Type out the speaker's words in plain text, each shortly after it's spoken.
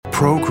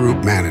Pro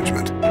Group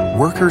Management.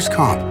 Workers'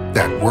 comp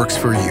that works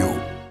for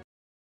you.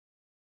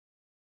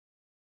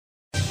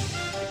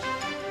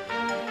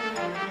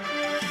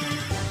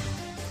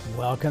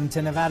 Welcome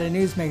to Nevada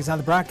Newsmakers. On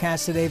the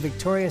broadcast today,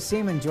 Victoria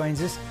Seaman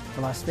joins us,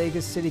 the Las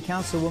Vegas City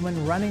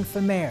Councilwoman running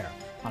for mayor,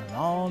 on an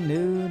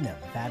all-new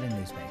Nevada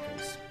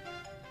Newsmakers.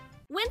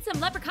 Win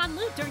some Leprechaun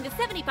loot during the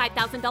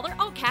 $75,000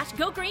 All Cash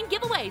Go Green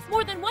giveaways.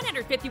 More than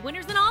 150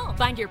 winners in all.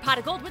 Find your pot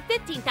of gold with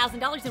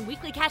 $15,000 in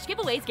weekly cash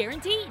giveaways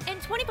guaranteed. And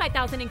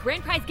 $25,000 in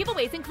grand prize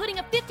giveaways, including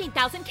a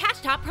 $15,000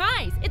 cash top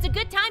prize. It's a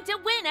good time to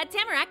win at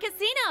Tamarack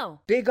Casino.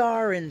 Big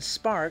R in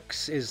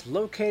Sparks is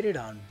located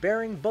on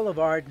Bering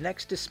Boulevard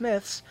next to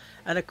Smith's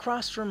and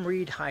across from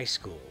Reed High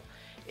School.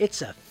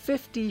 It's a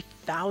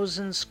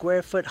 50,000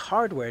 square foot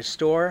hardware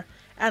store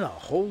and a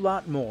whole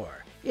lot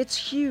more. It's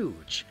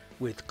huge,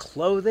 with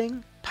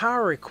clothing,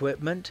 power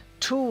equipment,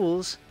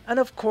 tools, and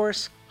of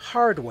course,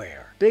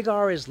 hardware. Big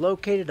R is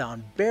located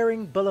on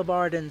Bering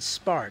Boulevard in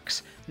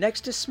Sparks,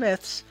 next to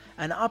Smith's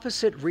and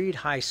opposite Reed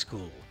High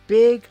School.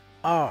 Big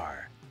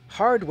R,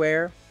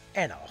 hardware,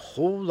 and a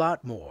whole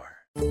lot more.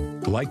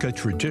 Like a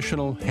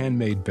traditional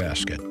handmade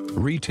basket,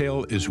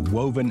 retail is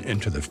woven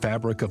into the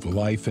fabric of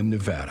life in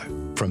Nevada.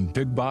 From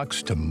big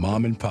box to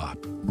mom and pop,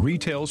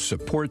 retail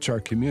supports our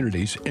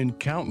communities in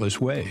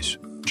countless ways.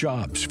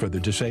 Jobs for the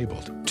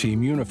disabled,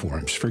 team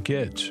uniforms for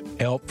kids,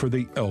 help for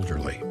the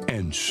elderly,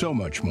 and so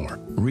much more.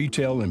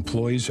 Retail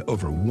employs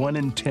over 1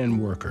 in 10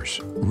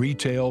 workers.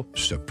 Retail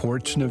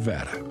supports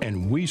Nevada,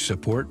 and we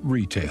support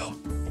retail.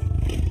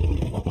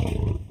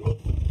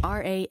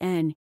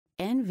 RANNV.org.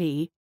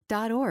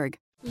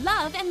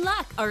 Love and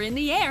luck are in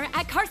the air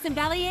at Carson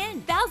Valley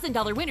Inn.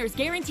 $1,000 winners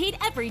guaranteed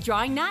every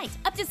drawing night.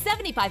 Up to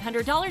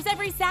 $7,500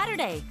 every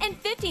Saturday. And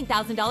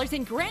 $15,000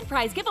 in grand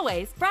prize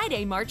giveaways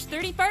Friday, March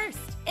 31st.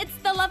 It's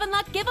the Love and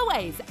Luck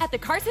giveaways at the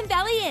Carson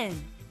Valley Inn.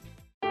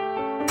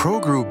 Pro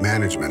Group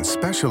Management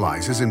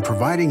specializes in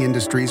providing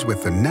industries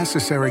with the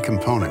necessary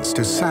components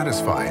to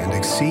satisfy and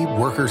exceed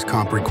workers'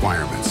 comp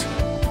requirements.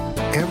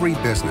 Every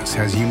business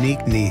has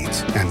unique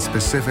needs and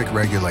specific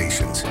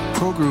regulations.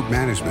 Pro Group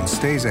Management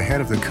stays ahead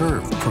of the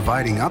curve,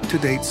 providing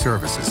up-to-date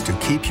services to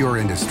keep your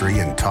industry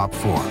in top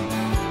form.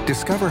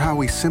 Discover how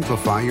we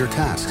simplify your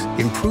tasks,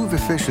 improve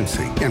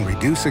efficiency, and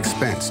reduce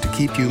expense to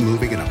keep you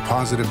moving in a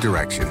positive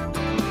direction.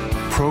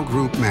 Pro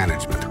Group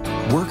Management.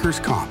 Workers'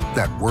 comp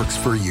that works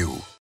for you.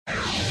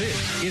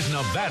 This is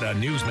Nevada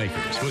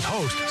Newsmakers with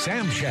host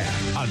Sam Shad,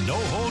 a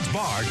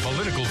no-holds-barred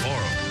political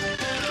forum.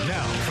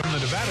 Now, from the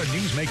Nevada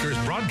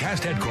Newsmakers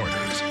broadcast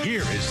headquarters,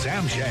 here is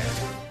Sam Shad.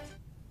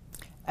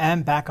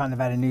 And back on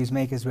Nevada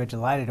Newsmakers, we're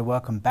delighted to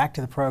welcome back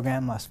to the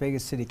program Las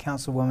Vegas City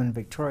Councilwoman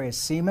Victoria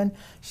Seaman.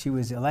 She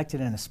was elected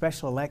in a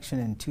special election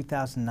in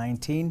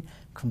 2019,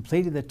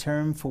 completed the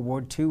term for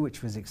Ward 2,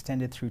 which was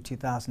extended through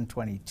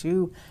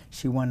 2022.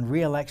 She won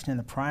re-election in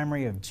the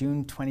primary of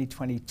June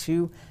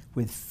 2022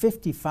 with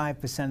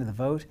 55% of the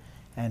vote,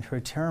 and her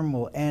term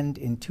will end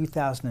in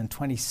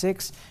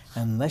 2026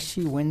 unless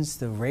she wins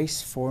the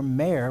race for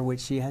mayor,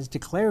 which she has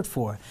declared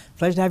for.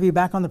 Pleasure to have you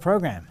back on the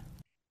program.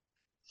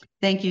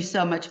 Thank you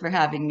so much for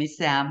having me,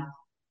 Sam.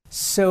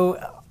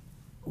 So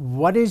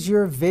what is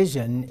your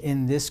vision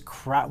in this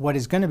what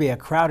is going to be a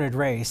crowded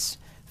race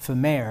for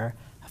mayor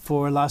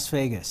for Las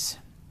Vegas?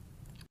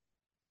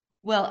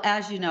 Well,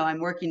 as you know, I'm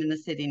working in the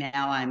city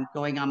now. I'm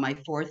going on my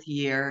 4th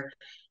year.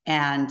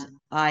 And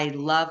I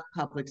love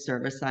public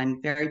service.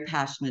 I'm very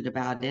passionate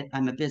about it.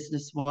 I'm a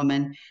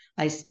businesswoman.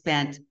 I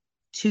spent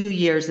 2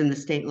 years in the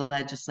state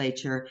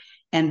legislature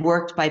and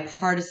worked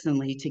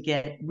bipartisanly to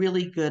get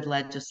really good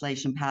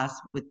legislation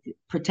passed with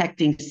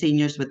protecting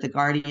seniors with the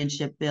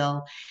guardianship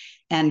bill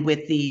and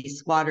with the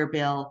squatter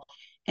bill.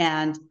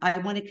 And I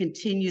want to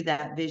continue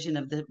that vision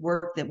of the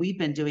work that we've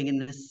been doing in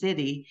the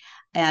city.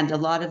 And a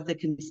lot of the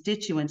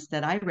constituents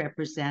that I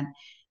represent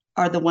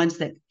are the ones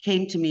that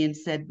came to me and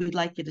said, we'd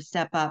like you to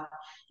step up,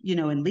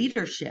 in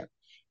leadership.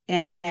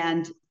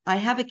 And I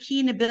have a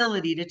keen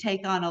ability to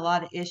take on a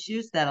lot of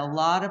issues that a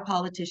lot of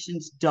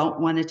politicians don't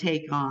want to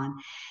take on.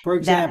 For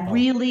example, that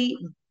really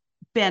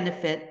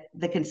benefit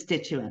the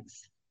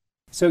constituents.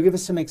 So give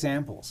us some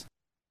examples.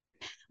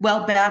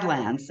 Well,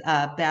 Badlands.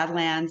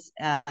 Badlands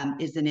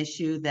is an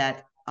issue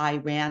that I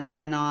ran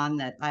on,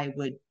 that I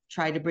would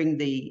try to bring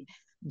the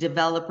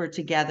developer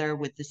together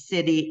with the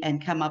city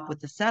and come up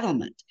with a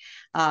settlement.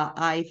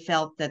 I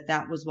felt that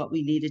that was what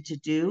we needed to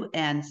do.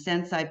 And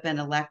since I've been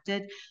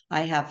elected,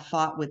 I have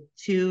fought with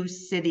 2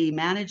 city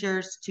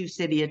managers, 2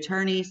 city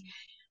attorneys,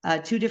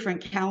 2 different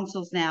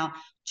councils now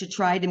to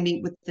try to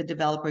meet with the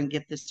developer and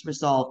get this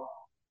resolved.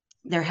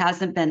 There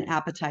hasn't been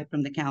appetite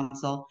from the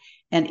council.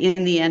 And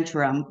in the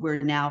interim, we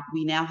now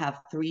have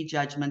 3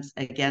 judgments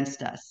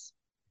against us.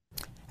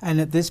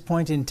 And at this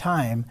point in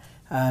time,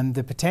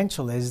 the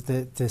potential is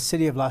that the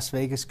city of Las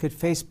Vegas could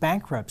face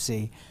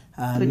bankruptcy.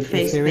 Could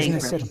face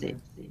bankruptcy.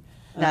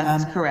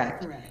 That's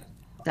correct.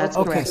 That's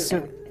correct.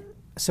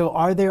 So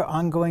are there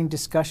ongoing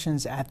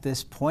discussions at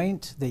this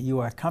point that you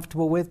are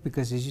comfortable with?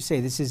 Because as you say,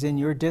 this is in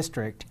your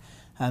district,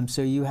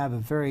 so you have a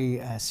very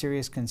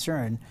serious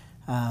concern.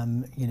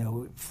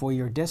 for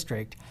your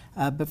district,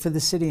 but for the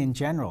city in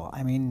general.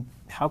 I mean,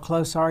 how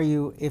close are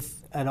you, if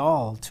at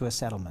all, to a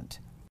settlement?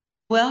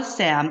 Well,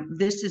 Sam,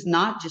 this is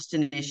not just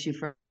an issue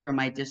for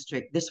my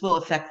district. This will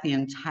affect the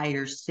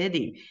entire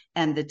city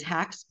and the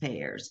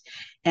taxpayers.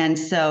 And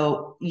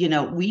so,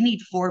 we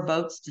need 4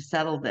 votes to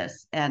settle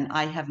this. And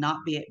I have not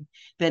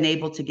been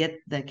able to get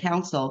the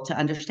council to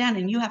understand.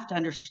 And you have to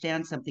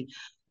understand something.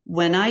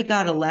 When I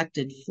got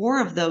elected, 4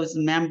 of those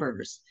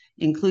members,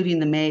 including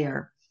the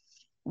mayor,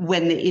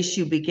 when the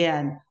issue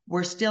began,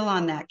 were still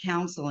on that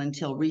council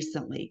until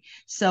recently.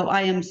 So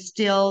I am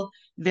still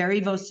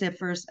very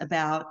vociferous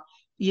about,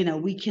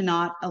 we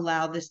cannot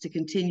allow this to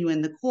continue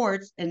in the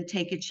courts and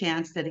take a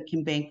chance that it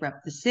can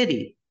bankrupt the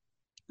city.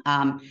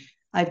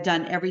 I've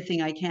done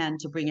everything I can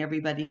to bring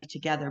everybody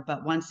together,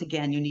 but once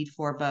again, you need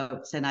 4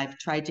 votes. And I've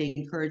tried to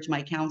encourage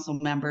my council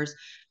members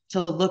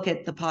to look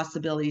at the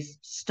possibilities,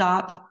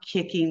 stop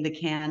kicking the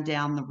can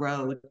down the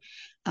road,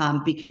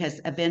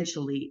 because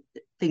eventually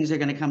things are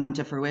going to come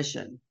to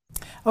fruition.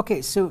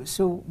 Okay, so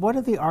what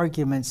are the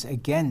arguments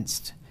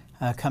against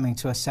coming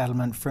to a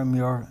settlement from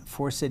your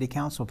 4 city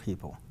council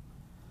people?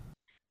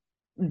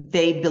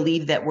 They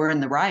believe that we're in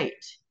the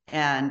right.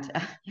 And,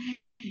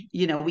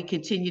 we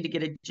continue to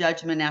get a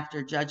judgment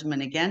after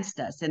judgment against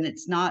us. And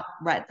it's not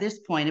right at this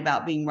point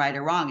about being right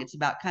or wrong. It's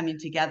about coming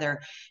together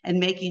and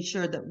making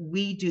sure that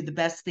we do the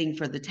best thing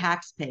for the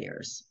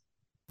taxpayers.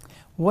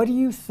 What do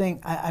you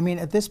think? I mean,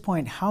 at this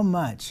point, how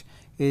much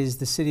is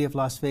the city of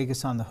Las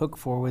Vegas on the hook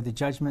for with the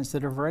judgments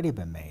that have already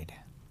been made?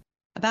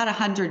 About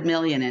 $100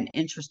 million in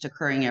interest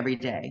occurring every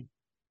day.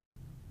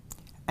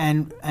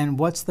 And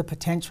what's the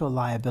potential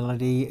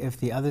liability if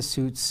the other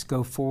suits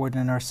go forward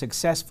and are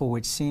successful,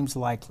 which seems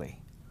likely?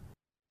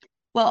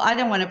 Well, I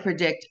don't want to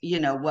predict,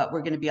 what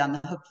we're going to be on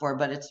the hook for,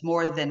 but it's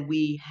more than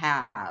we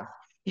have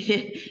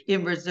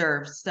in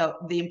reserve. So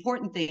the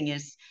important thing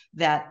is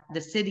that the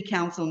city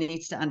council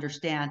needs to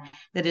understand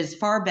that it is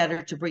far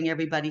better to bring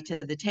everybody to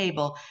the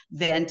table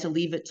than to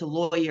leave it to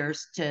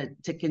lawyers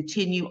to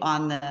continue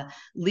on the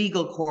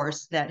legal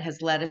course that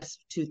has led us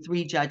to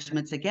 3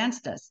 judgments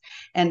against us.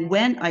 And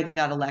when I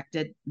got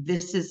elected,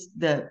 this is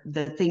the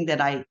thing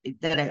that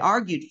I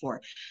argued for.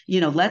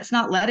 Let's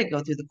not let it go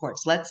through the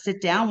courts. Let's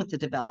sit down with the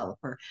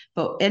developer.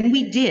 And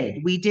we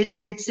did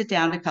sit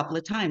down a couple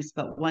of times,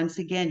 but once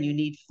again, you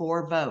need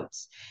 4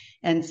 votes.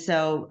 And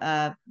so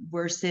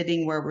we're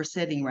sitting where we're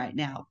sitting right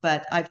now,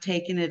 but I've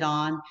taken it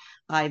on.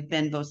 I've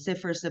been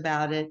vociferous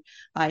about it.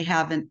 I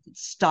haven't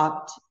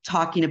stopped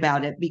talking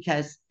about it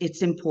because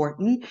it's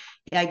important.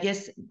 I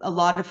guess a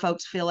lot of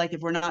folks feel like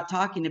if we're not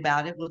talking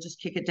about it, we'll just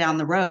kick it down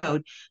the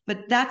road.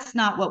 But that's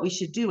not what we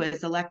should do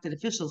as elected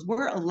officials.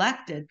 We're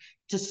elected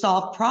to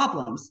solve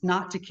problems,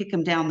 not to kick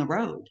them down the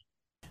road.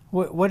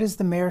 What does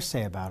the mayor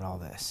say about all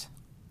this?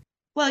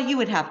 Well, you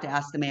would have to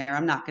ask the mayor.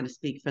 I'm not going to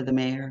speak for the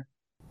mayor.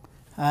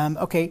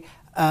 Okay.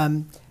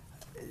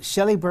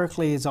 Shelley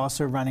Berkeley is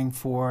also running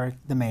for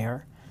the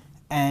mayor,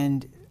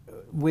 and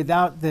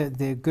without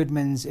the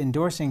Goodmans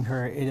endorsing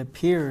her, it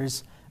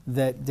appears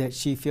that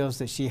she feels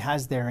that she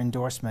has their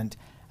endorsement.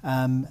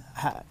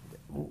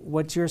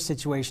 What's your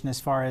situation as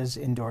far as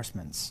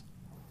endorsements?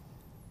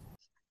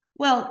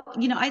 Well,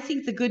 I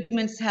think the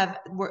Goodmans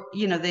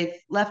they've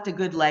left a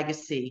good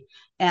legacy,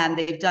 and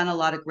they've done a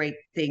lot of great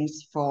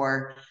things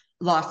for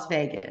Las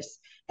Vegas.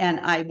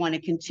 And I want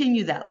to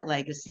continue that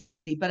legacy.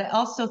 But I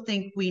also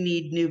think we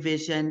need new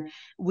vision.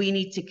 We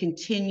need to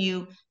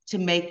continue to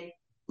make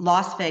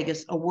Las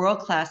Vegas a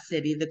world-class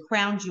city, the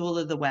crown jewel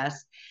of the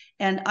West.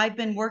 And I've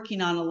been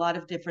working on a lot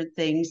of different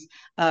things.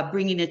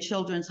 Bringing a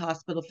children's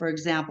hospital, for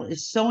example,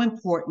 is so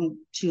important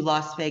to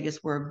Las Vegas.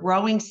 We're a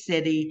growing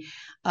city.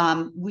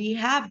 We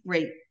have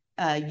great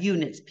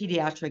units,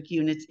 pediatric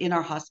units in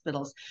our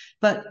hospitals.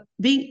 But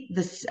being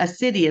a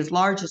city as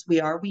large as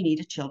we are, we need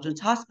a children's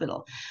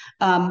hospital.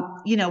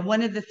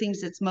 One of the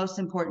things that's most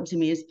important to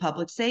me is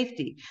public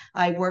safety.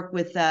 I work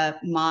with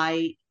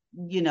my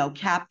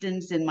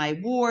captains in my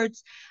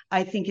wards.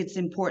 I think it's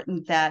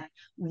important that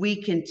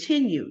we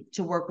continue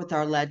to work with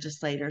our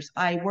legislators.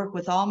 I work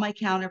with all my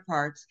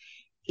counterparts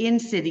in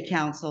city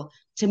council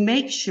to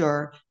make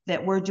sure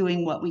that we're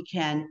doing what we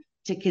can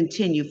to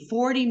continue.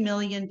 40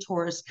 million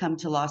tourists come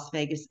to Las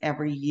Vegas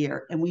every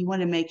year, and we want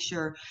to make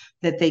sure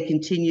that they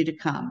continue to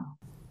come.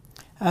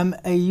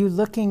 Are you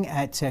looking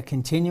at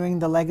continuing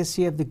the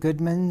legacy of the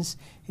Goodmans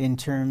in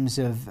terms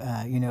of,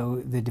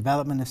 the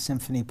development of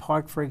Symphony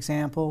Park, for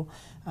example,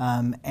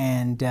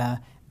 and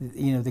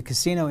the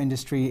casino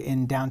industry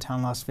in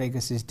downtown Las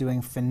Vegas is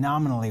doing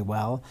phenomenally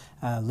well,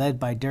 led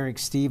by Derek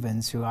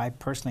Stevens, who I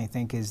personally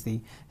think is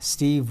the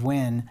Steve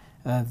Wynn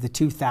of the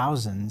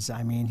 2000s.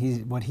 I mean,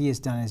 what he has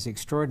done is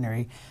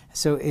extraordinary.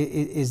 So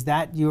is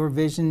that your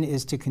vision,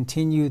 is to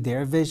continue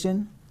their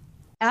vision?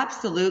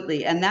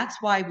 Absolutely. And that's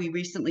why we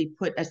recently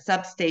put a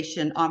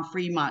substation on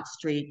Fremont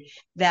Street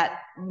that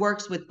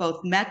works with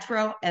both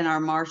Metro and our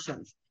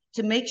marshals.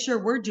 to make sure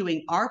we're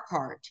doing our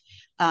part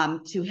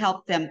to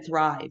help them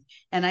thrive.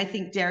 And I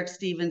think Derek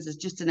Stevens is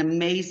just an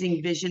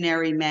amazing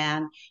visionary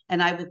man.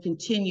 And I will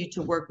continue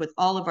to work with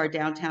all of our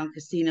downtown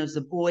casinos,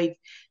 the Boyd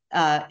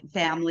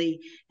family,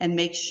 and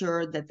make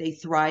sure that they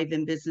thrive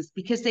in business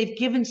because they've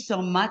given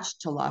so much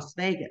to Las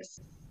Vegas.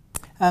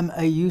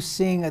 Are you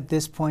seeing at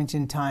this point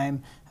in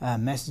time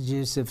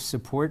messages of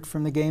support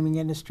from the gaming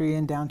industry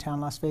in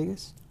downtown Las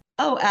Vegas?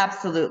 Oh,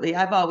 absolutely.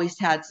 I've always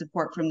had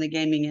support from the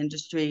gaming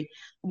industry.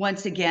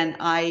 Once again,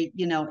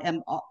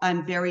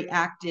 I'm very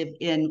active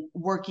in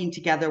working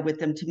together with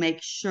them to make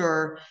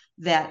sure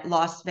that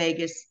Las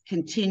Vegas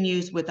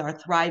continues with our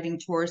thriving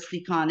tourist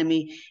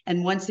economy.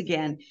 And once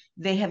again,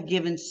 they have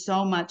given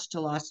so much to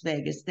Las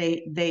Vegas.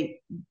 They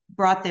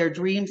brought their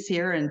dreams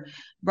here and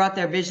brought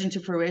their vision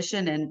to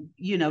fruition. And,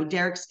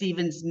 Derek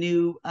Stevens'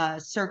 new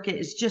circuit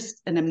is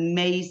just an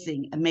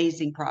amazing,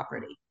 amazing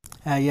property.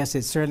 Yes,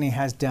 it certainly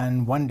has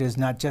done wonders,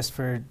 not just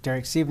for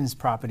Derek Stevens'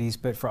 properties,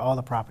 but for all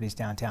the properties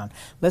downtown.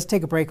 Let's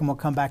take a break and we'll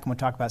come back and we'll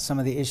talk about some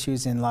of the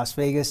issues in Las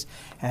Vegas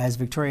as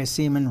Victoria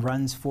Seaman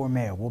runs for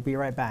mayor. We'll be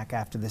right back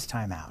after this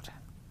timeout.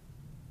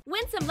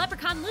 Win some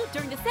Leprechaun loot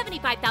during the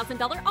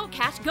 $75,000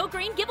 all-cash Go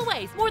Green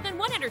giveaways. More than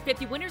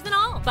 150 winners in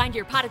all. Find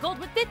your pot of gold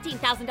with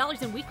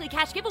 $15,000 in weekly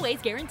cash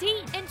giveaways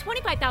guaranteed. And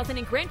 $25,000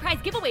 in grand prize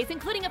giveaways,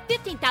 including a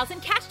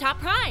 $15,000 cash top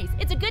prize.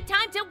 It's a good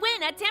time to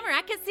win at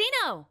Tamarack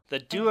Casino. The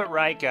Do It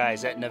Right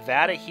guys at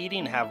Nevada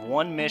Heating have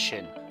one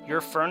mission.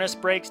 Your furnace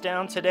breaks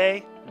down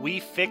today?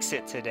 We fix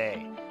it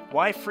today.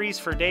 Why freeze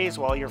for days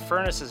while your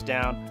furnace is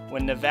down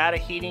when Nevada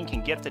Heating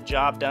can get the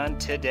job done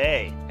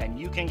today and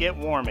you can get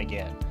warm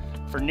again?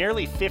 For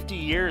nearly 50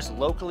 years,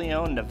 locally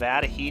owned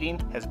Nevada Heating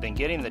has been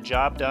getting the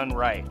job done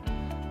right.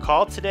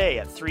 Call today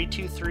at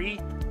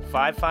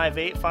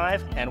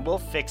 323-5585 and we'll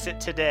fix it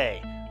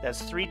today.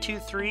 That's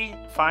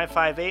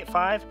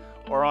 323-5585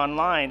 or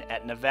online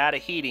at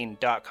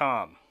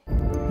nevadaheating.com.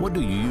 What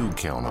do you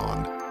count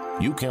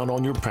on? You count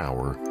on your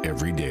power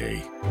every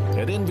day.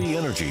 At NV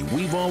Energy,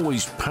 we've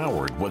always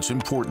powered what's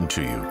important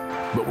to you,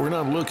 but we're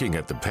not looking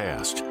at the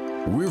past.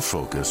 We're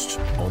focused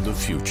on the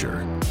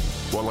future.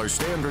 While our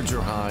standards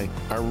are high,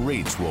 our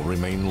rates will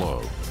remain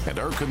low. And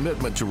our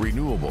commitment to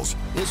renewables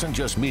isn't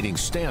just meeting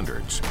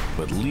standards,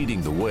 but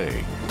leading the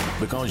way.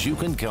 Because you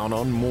can count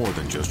on more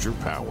than just your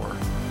power.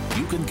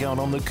 You can count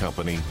on the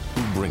company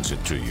who brings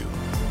it to you.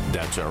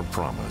 That's our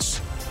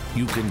promise.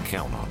 You can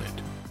count on it.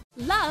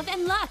 Love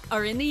and luck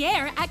are in the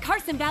air at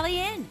Carson Valley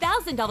Inn.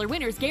 $1,000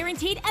 winners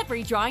guaranteed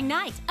every drawing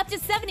night. Up to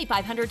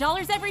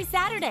 $7,500 every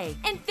Saturday.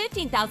 And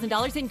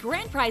 $15,000 in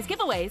grand prize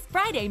giveaways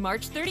Friday,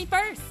 March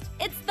 31st.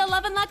 It's the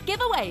Love and Luck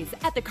giveaways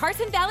at the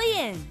Carson Valley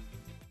Inn.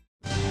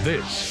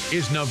 This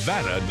is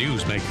Nevada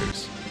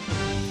Newsmakers.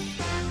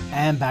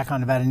 And back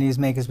on Nevada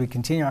Newsmakers, we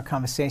continue our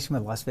conversation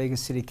with Las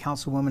Vegas City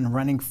Councilwoman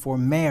running for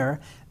mayor,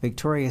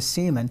 Victoria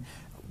Seaman.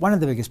 One of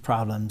the biggest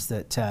problems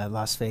that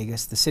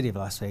the city of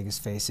Las Vegas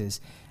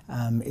faces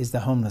is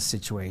the homeless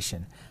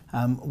situation.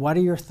 What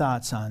are your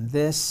thoughts on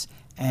this,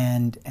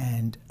 and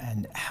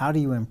how do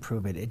you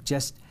improve it?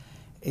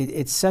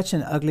 It's such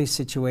an ugly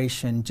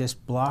situation,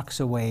 just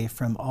blocks away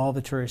from all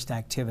the tourist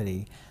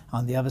activity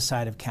on the other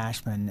side of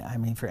Cashman. I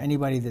mean, for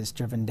anybody that's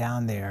driven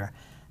down there,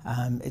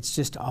 it's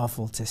just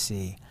awful to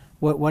see.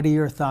 What are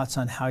your thoughts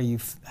on how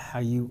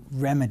you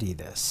remedy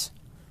this?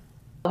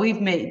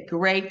 We've made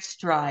great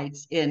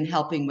strides in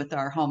helping with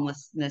our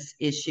homelessness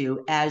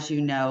issue. As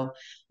you know,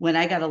 when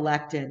I got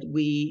elected,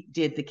 we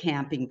did the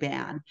camping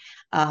ban.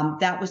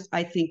 That was,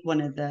 I think,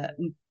 one of the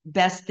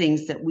best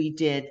things that we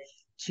did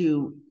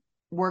to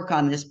work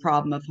on this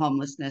problem of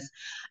homelessness.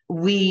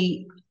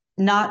 We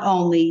not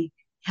only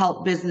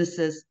help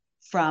businesses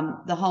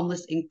from the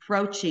homeless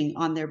encroaching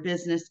on their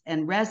business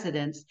and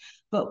residents,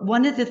 but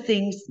one of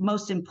the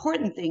most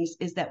important things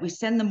is that we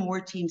send the MORE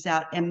teams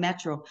out and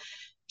Metro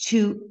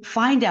to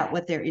find out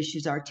what their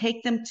issues are,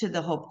 take them to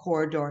the Hope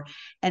Corridor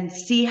and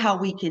see how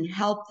we can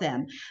help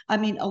them. I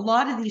mean, a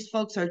lot of these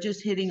folks are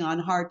just hitting on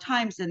hard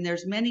times, and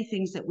there's many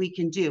things that we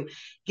can do.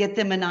 Get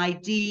them an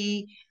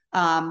ID.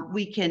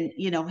 We can,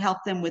 help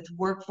them with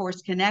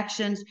workforce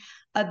connections.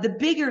 The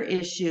bigger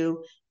issue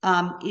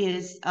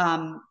is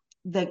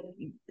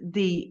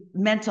the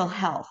mental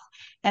health.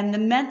 And the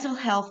mental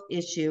health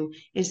issue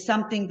is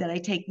something that I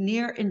take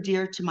near and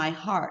dear to my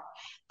heart.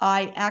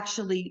 I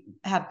actually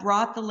have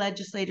brought the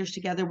legislators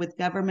together with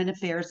government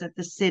affairs at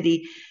the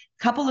city a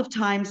couple of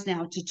times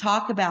now to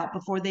talk about,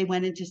 before they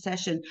went into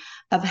session,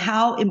 of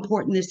how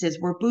important this is.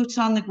 We're boots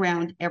on the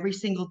ground every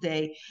single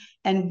day,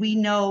 and we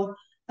know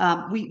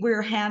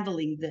we're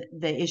handling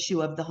the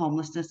issue of the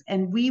homelessness,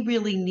 and we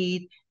really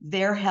need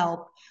their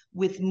help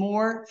with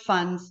more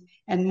funds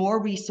and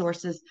more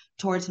resources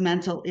towards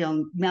mental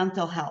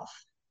health.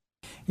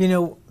 We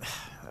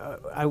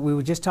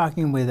were just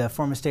talking with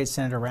former State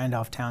Senator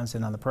Randolph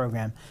Townsend on the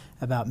program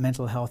about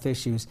mental health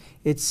issues.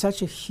 It's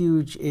such a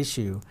huge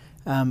issue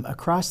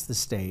across the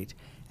state,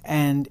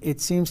 and it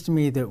seems to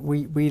me that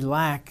we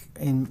lack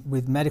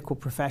with medical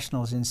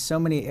professionals in so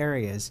many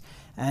areas.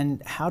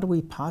 And how do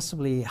we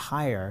possibly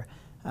hire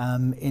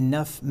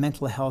enough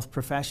mental health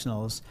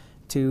professionals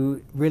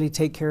to really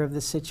take care of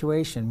the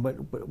situation?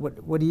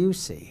 What do you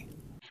see?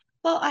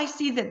 Well, I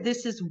see that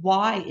this is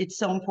why it's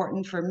so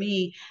important for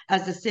me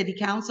as a city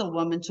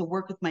councilwoman to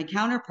work with my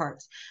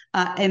counterparts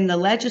in the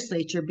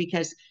legislature,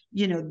 because,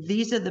 you know,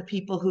 these are the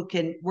people who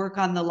can work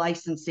on the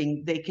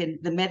licensing, the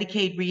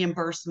Medicaid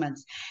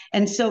reimbursements.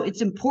 And so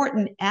it's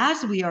important,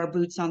 as we are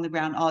boots on the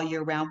ground all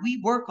year round,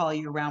 we work all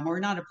year round. We're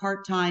not a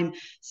part-time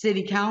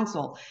city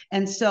council.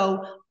 And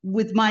so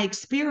with my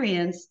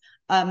experience,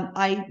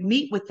 I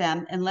meet with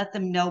them and let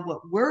them know what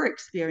we're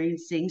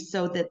experiencing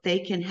so that they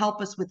can help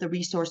us with the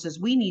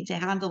resources we need to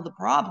handle the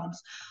problems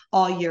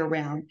all year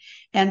round.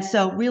 And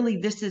so really,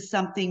 this is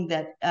something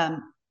that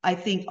I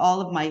think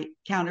all of my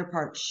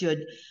counterparts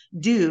should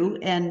do,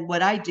 and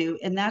what I do,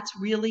 and that's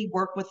really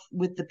work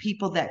with the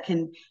people that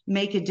can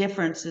make a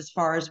difference as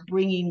far as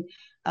bringing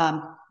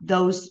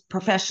those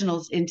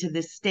professionals into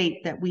this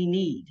state that we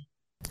need.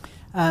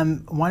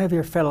 One of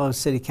your fellow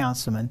city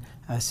councilmen,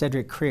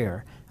 Cedric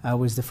Creer,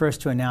 was the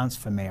first to announce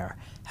for mayor.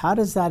 How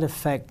does that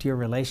affect your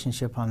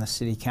relationship on the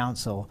city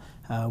council,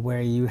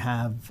 where you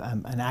have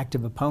an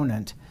active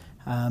opponent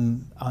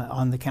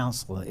on the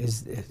council?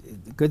 Is it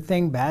a good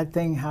thing, bad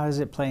thing? How is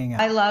it playing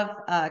out? I love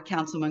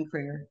Councilman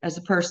Creer as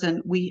a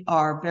person. We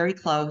are very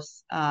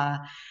close.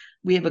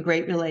 We have a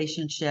great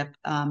relationship.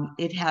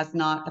 It has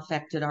not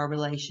affected our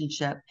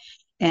relationship.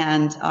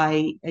 And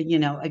I, you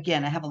know,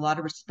 again, I have a lot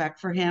of respect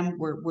for him.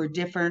 We're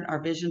different.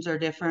 Our visions are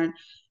different.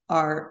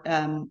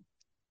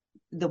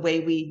 The way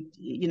we,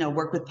 you know,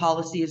 work with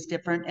policy is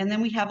different. And then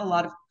we have a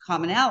lot of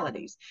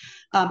commonalities.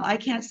 I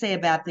can't say a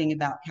bad thing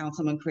about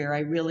Councilman Creer.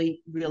 I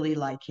really, really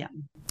like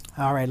him.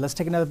 All right, let's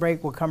take another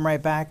break. We'll come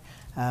right back.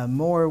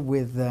 More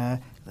with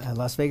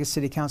Las Vegas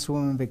City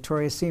Councilwoman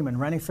Victoria Seaman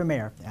running for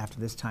mayor after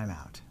this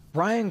timeout.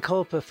 Brian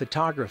Kulpa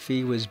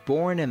Photography was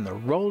born in the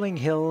rolling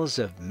hills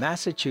of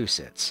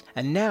Massachusetts,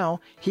 and now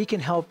he can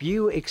help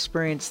you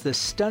experience the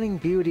stunning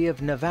beauty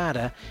of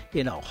Nevada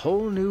in a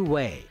whole new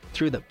way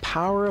through the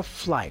power of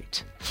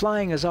flight.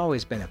 Flying has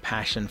always been a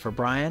passion for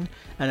Brian,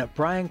 and at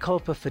Brian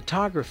Kulpa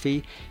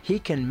Photography, he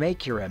can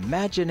make your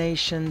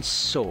imagination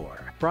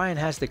soar. Brian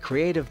has the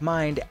creative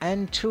mind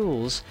and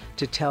tools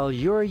to tell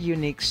your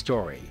unique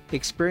story.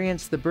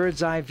 Experience the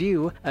bird's eye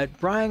view at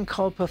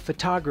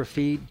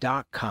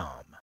briankulpaphotography.com.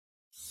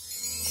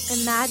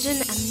 Imagine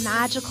a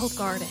magical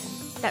garden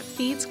that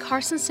feeds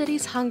Carson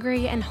City's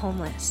hungry and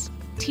homeless,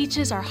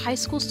 teaches our high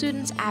school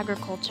students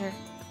agriculture,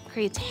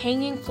 creates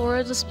hanging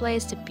floral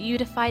displays to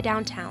beautify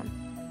downtown,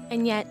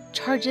 and yet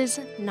charges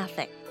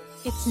nothing.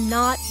 It's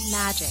not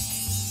magic.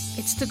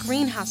 It's the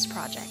Greenhouse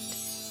Project.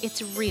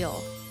 It's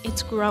real,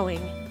 it's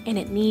growing, and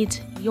it needs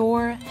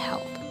your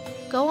help.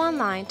 Go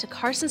online to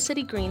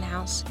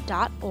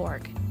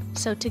carsоncitygreenhouse.org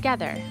so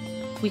together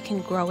we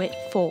can grow it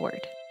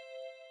forward.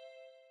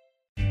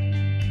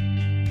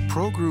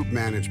 Pro Group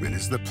Management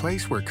is the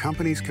place where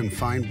companies can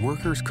find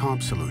workers'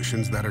 comp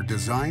solutions that are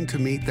designed to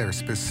meet their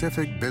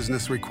specific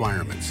business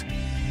requirements.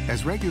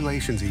 As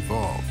regulations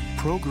evolve,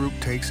 Pro Group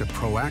takes a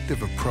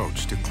proactive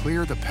approach to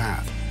clear the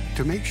path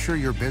to make sure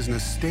your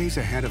business stays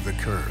ahead of the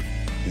curve.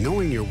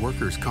 Knowing your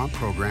workers' comp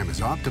program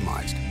is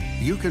optimized,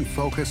 you can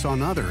focus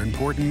on other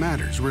important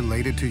matters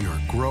related to your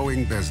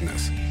growing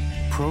business.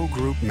 Pro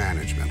Group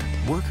Management,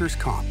 workers'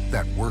 comp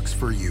that works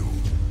for you.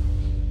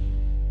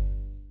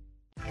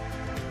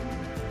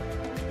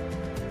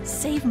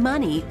 Save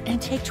money and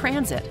take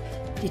transit.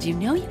 Did you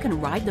know you can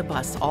ride the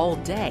bus all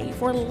day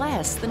for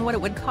less than what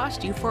it would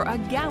cost you for a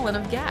gallon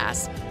of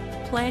gas?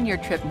 Plan your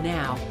trip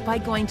now by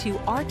going to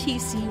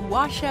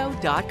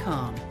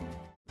rtcwashoe.com.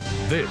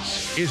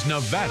 This is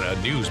Nevada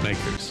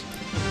Newsmakers.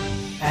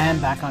 And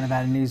back on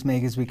Nevada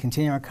Newsmakers, we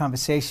continue our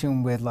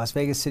conversation with Las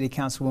Vegas City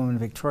Councilwoman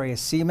Victoria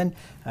Seaman.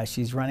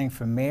 She's running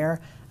for mayor.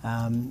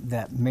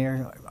 That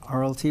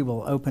mayoralty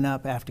will open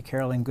up after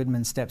Carolyn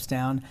Goodman steps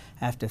down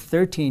after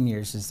 13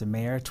 years as the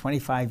mayor,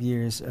 25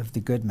 years of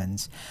the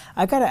Goodmans.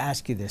 I've got to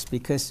ask you this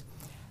because,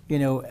 you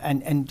know,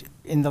 and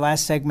in the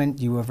last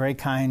segment, you were very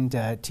kind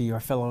to your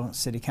fellow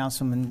city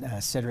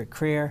councilman, Cedric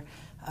Creer,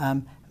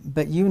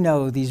 but you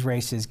know these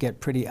races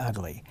get pretty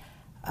ugly.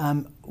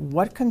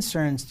 What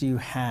concerns do you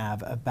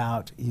have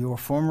about your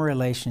former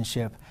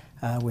relationship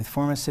with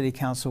former city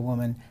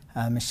councilwoman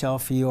Michelle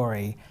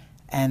Fiore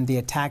and the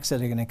attacks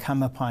that are going to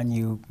come upon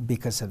you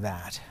because of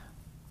that?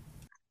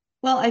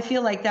 Well, I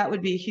feel like that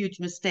would be a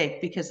huge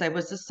mistake because I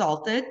was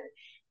assaulted,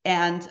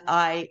 and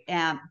I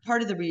am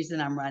part of the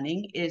reason I'm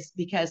running is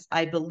because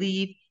I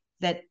believe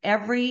that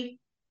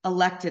every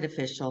elected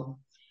official,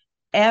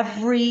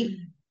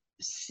 every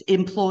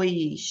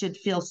employee should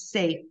feel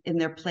safe in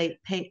their place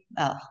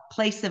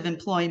of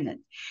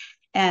employment,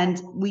 and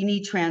we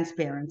need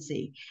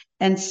transparency.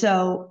 And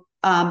so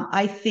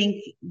I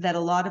think that a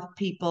lot of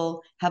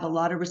people have a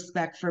lot of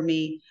respect for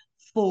me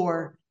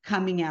for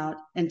coming out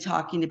and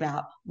talking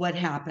about what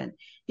happened.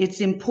 It's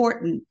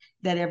important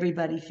that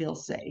everybody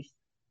feels safe.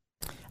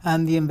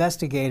 The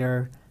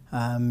investigator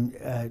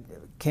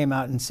came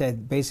out and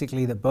said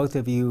basically that both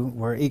of you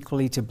were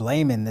equally to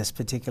blame in this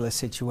particular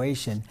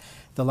situation.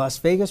 the Las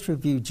Vegas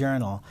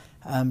Review-Journal,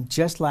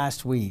 just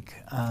last week,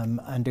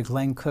 under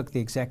Glenn Cook, the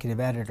executive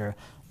editor,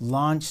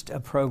 launched a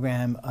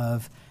program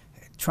of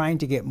trying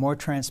to get more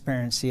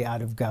transparency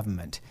out of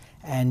government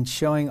and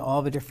showing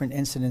all the different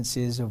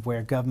incidences of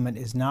where government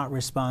is not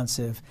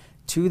responsive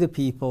to the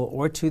people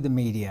or to the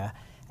media.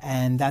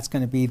 And that's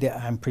going to be,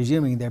 I'm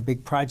presuming, their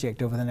big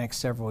project over the next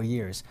several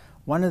years.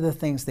 One of the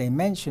things they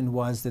mentioned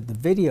was that the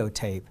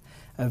videotape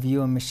of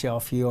you and Michelle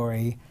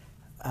Fiore,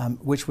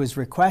 which was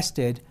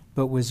requested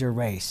but was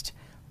erased.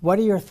 What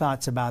are your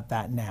thoughts about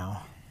that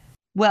now?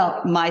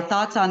 Well, my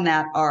thoughts on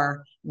that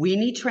are we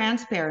need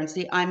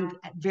transparency. I'm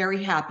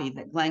very happy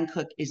that Glenn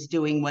Cook is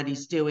doing what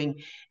he's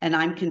doing, and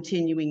I'm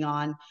continuing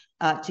on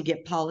to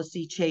get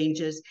policy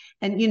changes.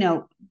 And, you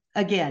know,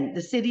 again,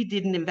 the city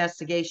did an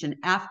investigation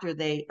after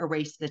they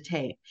erased the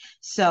tape.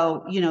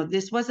 So, you know,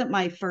 this wasn't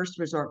my first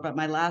resort, but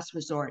my last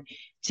resort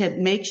to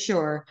make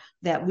sure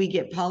that we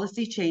get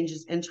policy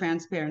changes and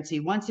transparency.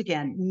 Once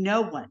again,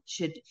 no one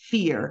should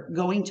fear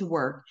going to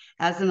work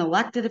as an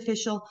elected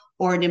official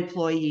or an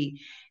employee.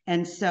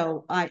 And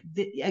so,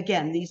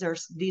 again, these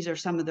are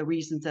some of the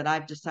reasons that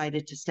I've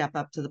decided to step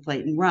up to the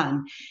plate and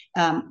run.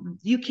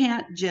 You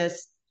can't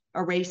just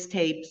erase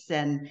tapes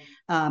and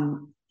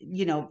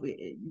you know,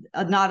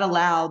 not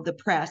allow the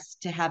press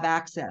to have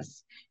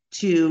access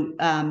to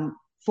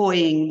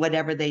FOIAing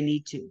whatever they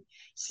need to.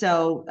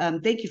 So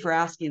thank you for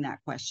asking that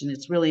question.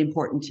 It's really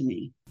important to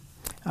me.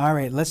 All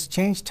right, let's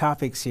change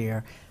topics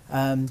here.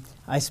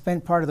 I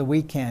spent part of the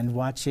weekend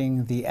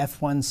watching the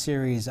F1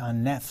 series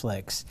on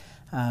Netflix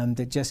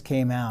that just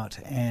came out,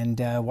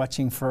 and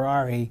watching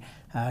Ferrari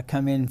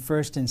come in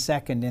first and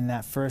second in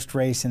that first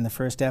race in the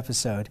first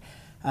episode.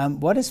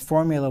 What is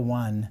Formula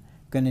One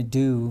going to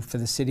do for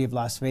the city of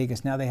Las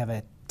Vegas? Now they have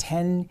a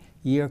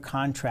 10-year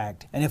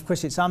contract. And of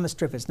course, it's on the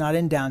Strip. It's not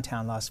in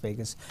downtown Las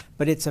Vegas,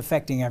 but it's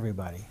affecting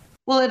everybody.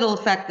 Well, it'll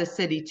affect the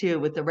city too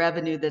with the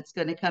revenue that's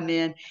going to come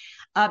in.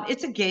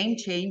 It's a game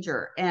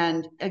changer.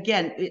 And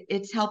again,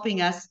 it's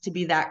helping us to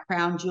be that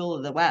crown jewel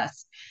of the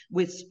West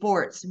with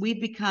sports. We've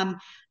become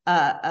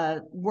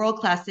a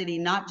world-class city,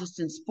 not just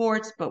in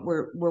sports, but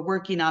we're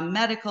working on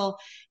medical,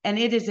 and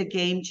it is a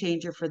game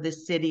changer for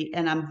this city.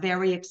 And I'm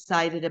very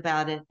excited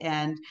about it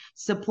and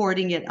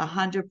supporting it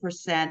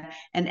 100%.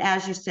 And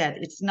as you said,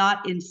 it's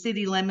not in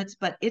city limits,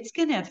 but it's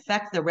going to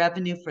affect the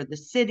revenue for the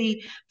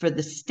city, for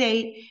the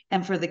state,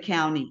 and for the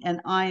county.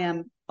 And I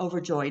am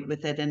overjoyed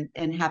with it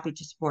and happy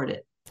to support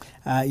it.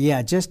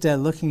 Yeah, just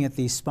looking at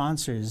the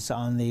sponsors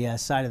on the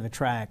side of the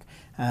track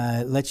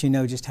lets you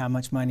know just how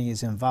much money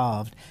is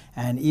involved.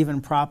 And even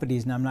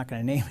properties, and I'm not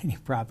going to name any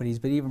properties,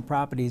 but even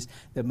properties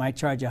that might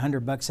charge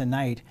 $100 a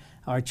night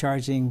are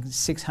charging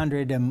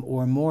 $600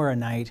 or more a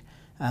night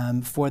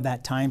for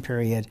that time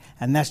period.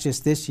 And that's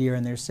just this year,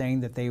 and they're saying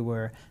that they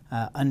were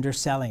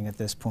underselling at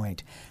this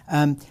point.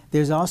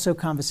 There's also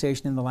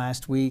conversation in the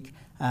last week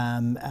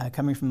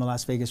coming from the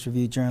Las Vegas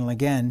Review-Journal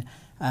again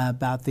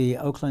about the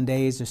Oakland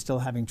A's are still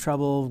having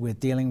trouble with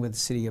dealing with the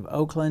city of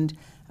Oakland.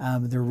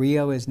 The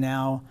Rio is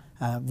now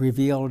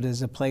revealed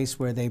as a place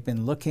where they've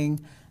been looking.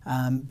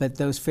 But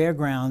those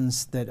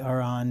fairgrounds that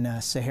are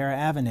on Sahara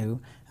Avenue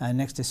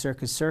next to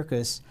Circus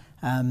Circus,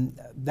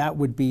 that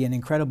would be an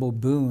incredible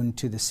boon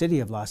to the city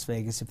of Las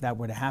Vegas if that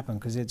were to happen,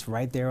 because it's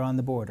right there on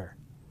the border.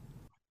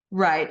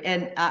 Right.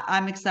 And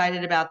I'm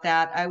excited about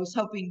that. I was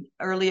hoping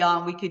early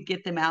on we could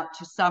get them out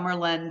to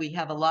Summerlin. We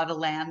have a lot of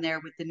land there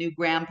with the new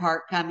Grand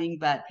Park coming,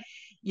 but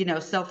you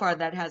know, so far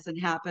that hasn't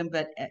happened.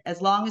 But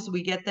as long as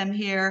we get them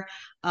here,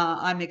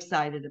 I'm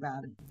excited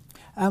about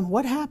it.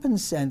 What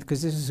happens, and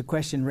because this is a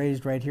question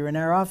raised right here in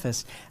our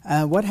office,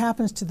 what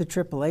happens to the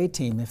AAA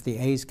team if the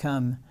A's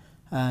come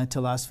to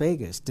Las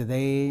Vegas? Do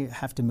they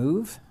have to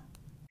move?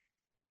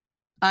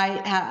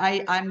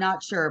 I'm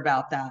not sure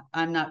about that.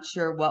 I'm not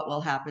sure what will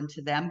happen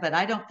to them, but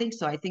I don't think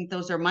so. I think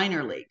those are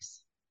minor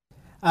leagues.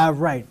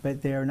 Right,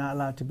 but they're not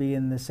allowed to be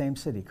in the same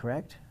city,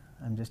 correct?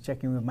 I'm just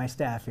checking with my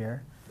staff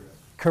here.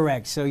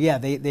 Correct. So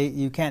yeah,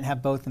 you can't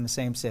have both in the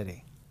same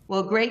city.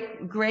 Well,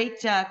 great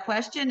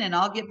question, and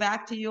I'll get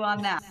back to you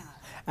on that.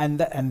 And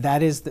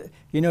that is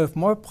if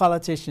more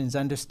politicians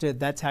understood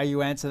that's how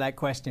you answer that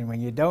question.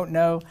 When you don't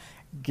know,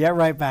 get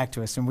right back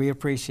to us, and we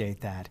appreciate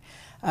that.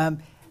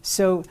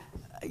 So,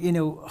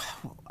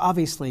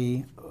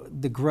 obviously,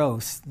 the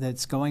growth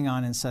that's going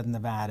on in Southern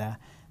Nevada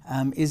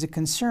is a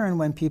concern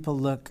when people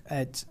look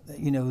at,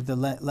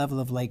 the level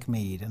of Lake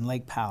Mead and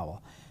Lake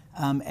Powell.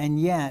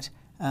 And yet,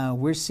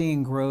 we're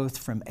seeing growth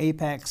from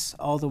Apex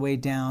all the way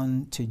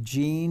down to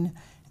Jean,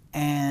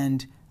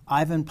 and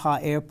Ivanpah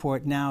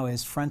Airport now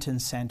is front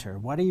and center.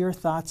 What are your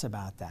thoughts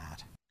about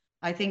that?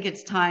 I think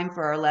it's time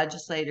for our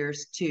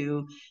legislators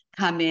to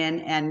come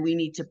in, and we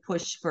need to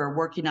push for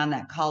working on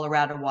that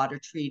Colorado Water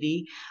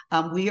Treaty.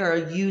 We are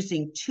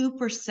using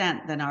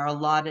 2% than our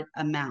allotted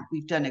amount.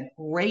 We've done a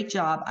great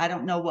job. I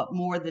don't know what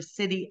more the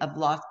city of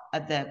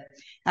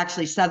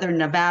Southern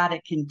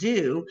Nevada can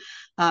do.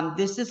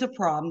 This is a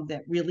problem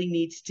that really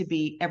needs to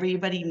be,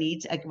 everybody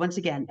needs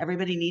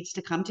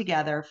to come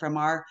together from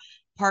our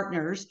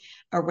partners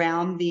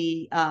around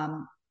the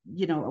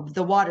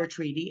the water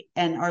treaty,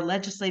 and our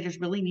legislators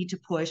really need to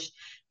push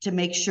to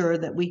make sure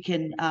that we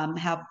can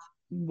have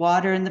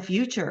water in the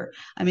future.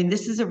 I mean,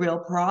 this is a real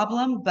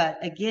problem, but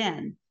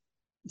again,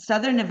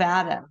 Southern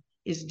Nevada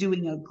is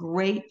doing a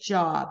great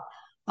job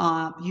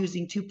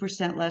using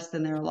 2% less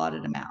than their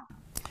allotted amount.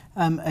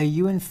 Are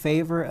you in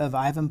favor of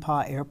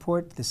Ivanpah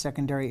Airport, the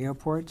secondary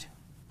airport?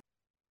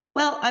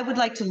 Well, I would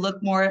like to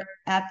look more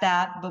at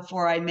that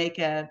before I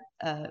make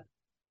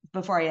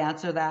before I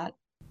answer that.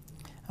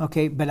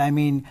 Okay, but I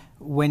mean,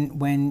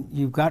 when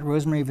you've got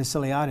Rosemary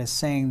Vasiliadis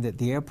saying that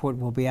the airport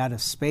will be out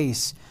of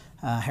space,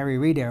 Harry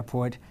Reid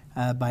Airport,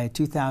 by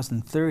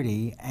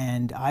 2030,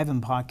 and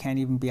Ivanpah can't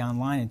even be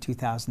online in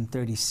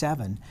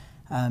 2037,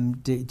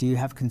 do you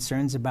have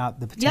concerns about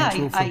the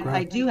potential for growth?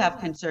 I do have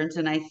concerns,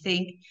 and I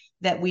think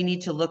that we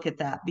need to look at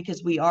that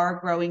because we are a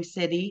growing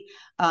city.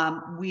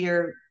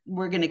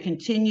 We're going to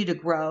continue to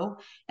grow,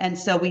 and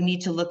so we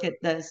need to look at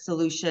the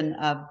solution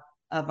of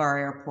our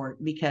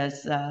airport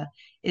because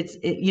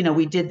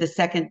we did the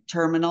second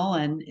terminal,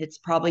 and it's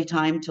probably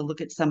time to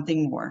look at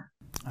something more.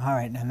 All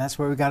right, and that's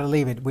where we got to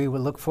leave it. We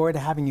will look forward to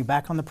having you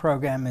back on the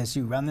program as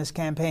you run this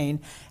campaign,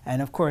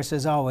 and of course,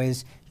 as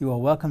always, you are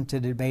welcome to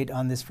debate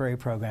on this very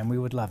program. We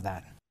would love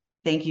that.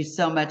 Thank you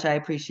so much. I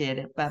appreciate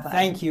it. Bye-bye.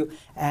 Thank you.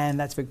 And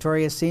that's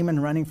Victoria Seaman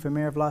running for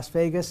mayor of Las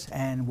Vegas,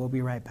 and we'll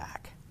be right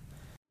back.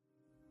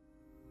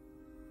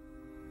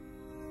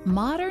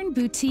 Modern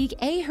boutique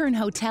Ahern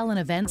Hotel and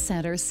Event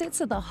Center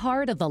sits at the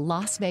heart of the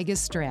Las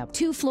Vegas Strip.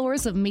 2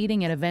 floors of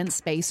meeting and event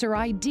space are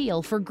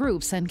ideal for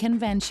groups and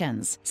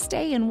conventions.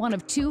 Stay in one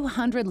of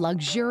 200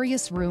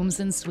 luxurious rooms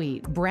and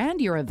suites.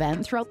 Brand your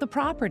event throughout the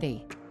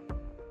property.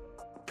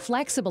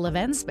 Flexible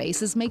event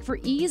spaces make for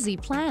easy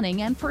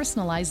planning and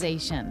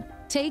personalization.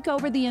 Take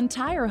over the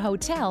entire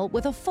hotel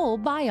with a full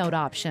buyout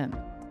option.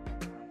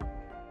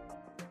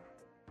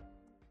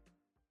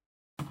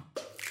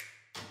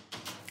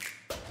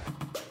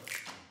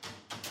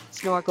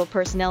 Snorkel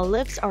personnel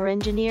lifts are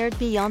engineered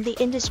beyond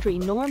the industry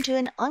norm to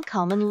an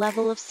uncommon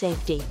level of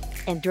safety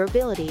and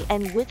durability,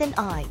 and with an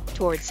eye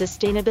towards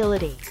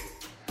sustainability.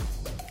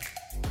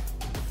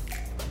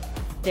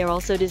 They're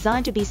also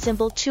designed to be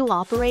simple to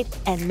operate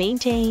and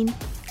maintain.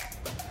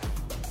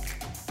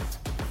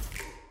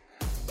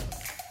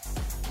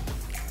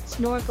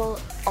 Snorkel,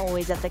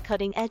 always at the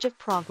cutting edge of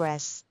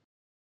progress.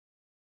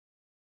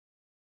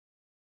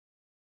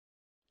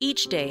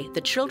 Each day,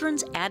 the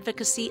Children's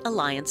Advocacy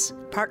Alliance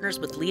partners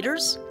with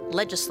leaders,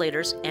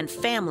 legislators, and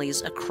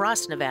families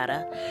across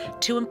Nevada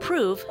to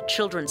improve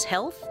children's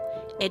health,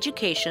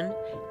 education,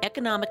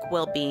 economic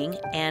well-being,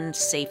 and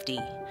safety.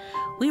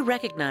 We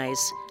recognize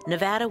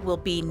Nevada will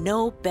be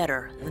no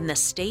better than the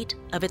state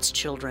of its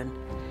children.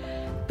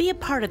 Be a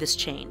part of this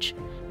change.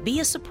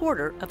 Be a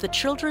supporter of the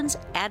Children's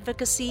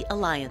Advocacy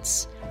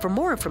Alliance. For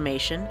more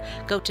information,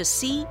 go to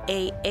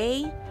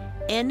caanv.org.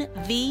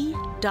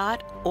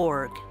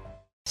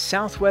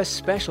 Southwest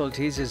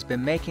Specialties has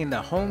been making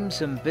the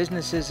homes and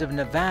businesses of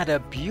Nevada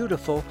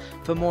beautiful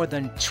for more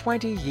than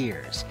 20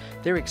 years.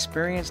 Their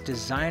experienced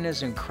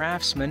designers and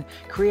craftsmen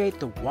create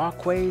the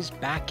walkways,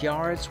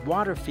 backyards,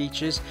 water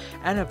features,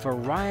 and a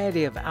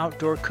variety of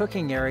outdoor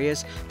cooking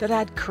areas that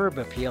add curb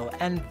appeal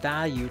and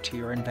value to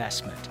your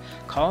investment.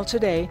 Call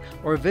today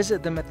or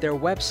visit them at their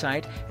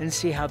website and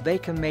see how they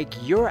can make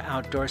your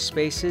outdoor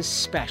spaces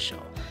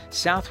special.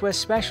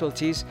 Southwest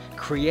Specialties,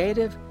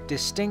 creative,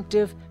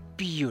 distinctive,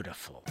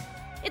 beautiful.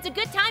 It's a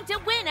good time to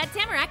win at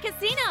Tamarack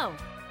Casino.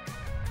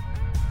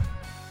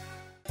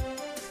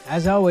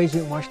 As always,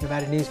 you can watch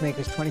Nevada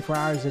Newsmakers 24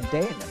 hours a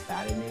day at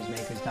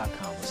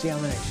NevadaNewsmakers.com. We'll see you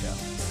on the next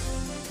show.